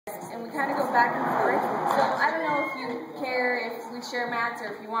kind of go back and forth. So I don't know if you care if we share mats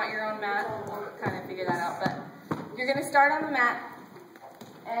or if you want your own mat. We'll kind of figure that out. But you're going to start on the mat,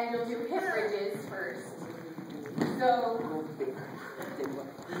 and you'll do hip bridges first. So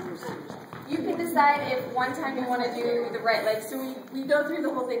you can decide if one time you want to do the right leg. So we go through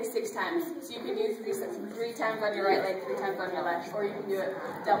the whole thing 6 times. So you can do 3 times on your right leg, 3 times on your left, or you can do it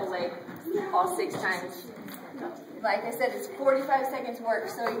double leg all 6 times. Like I said, it's 45 seconds work,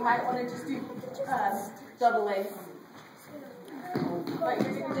 so you might want to just do double leg. But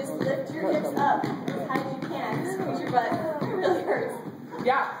you're going to just lift your hips up as high as you can. Squeeze your butt. It really hurts.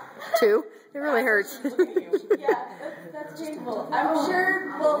 Yeah. 2. It really hurts. Yeah, that's painful. I'm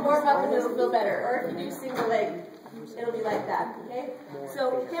sure we'll warm up and it'll feel better. Or if you do single leg, it'll be like that. Okay?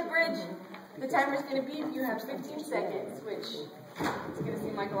 So hip bridge, the timer's going to be, you have 15 seconds, which is going to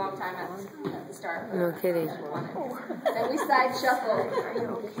seem like a long time at the start. No kidding. Then we side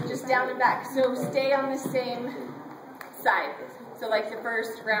shuffle, just down and back. So stay on the same side. So like the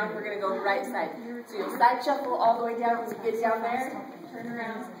first round, we're going to go right side. So you'll side shuffle all the way down. When you get down there, turn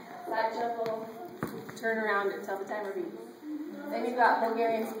around, side shuffle, turn around until the timer beeps. Then you've got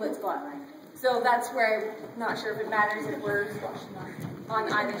Bulgarian split squat. So that's where I'm not sure if it matters if we're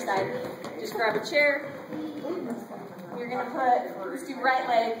on either side. Just grab a chair. You're going to put, let's do right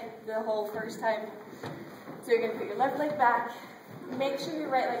leg the whole first time. So you're going to put your left leg back. Make sure your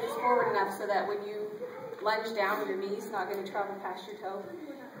right leg is forward enough so that when you lunge down, your knee's not going to travel past your toe.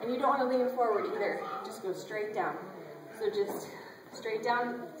 And you don't want to lean forward either. Just go straight down. So just straight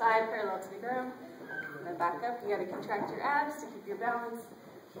down, thigh parallel to the ground. And then back up. You got to contract your abs to keep your balance.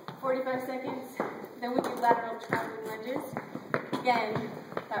 45 seconds. Then we do lateral traveling lunges. Again,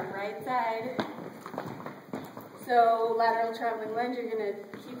 that right side. So lateral traveling lunge, you're going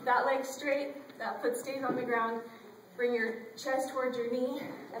to keep that leg straight. That foot stays on the ground. Bring your chest towards your knee,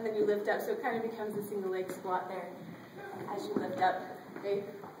 and then you lift up. So it kind of becomes a single leg squat there as you lift up. Okay?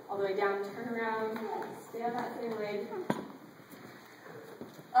 All the way down, turn around, stay on that same leg.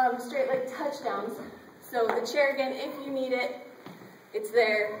 Straight leg touchdowns. So the chair again, if you need it, it's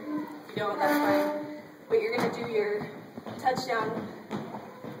there. If you don't, that's fine. But you're going to do your touchdown.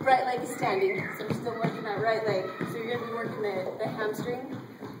 Right leg is standing, so we're still working that right leg. So you're going to be working the hamstring.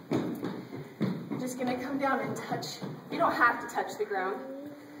 You're just going to come down and touch. You don't have to touch the ground.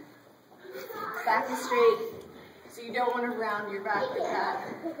 Back is straight, so you don't want to round your back like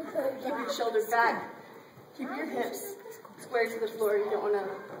that. Keep your shoulders back. Keep your hips square to the floor. You don't want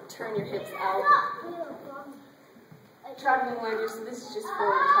to turn your hips out. Traveling lunges, so this is just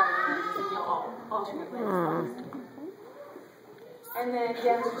forward traveling lunges, and you'll alternate legs. And then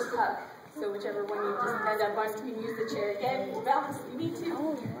dancer's tuck. So whichever one you just end up on, you can use the chair again. You can balance if you need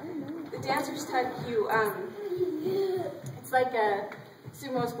to. The dancer's tuck, it's like a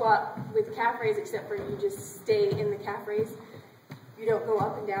sumo squat with calf raise, except for you just stay in the calf raise. You don't go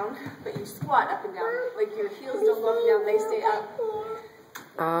up and down, but you squat up and down. Like your heels don't go up and down, they stay up.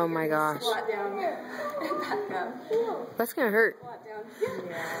 Oh my gosh. Squat down and back up. That's going to hurt. Squat down.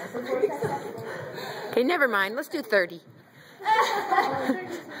 Okay, never mind. Let's do 30.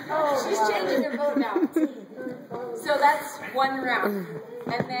 She's changing her vote now. So that's one round.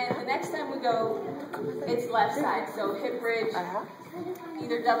 And then the next time we go, it's left side. So hip bridge,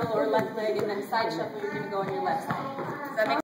 either double or left leg, and then side shuffle, you're going to go on your left side. Does that make sense?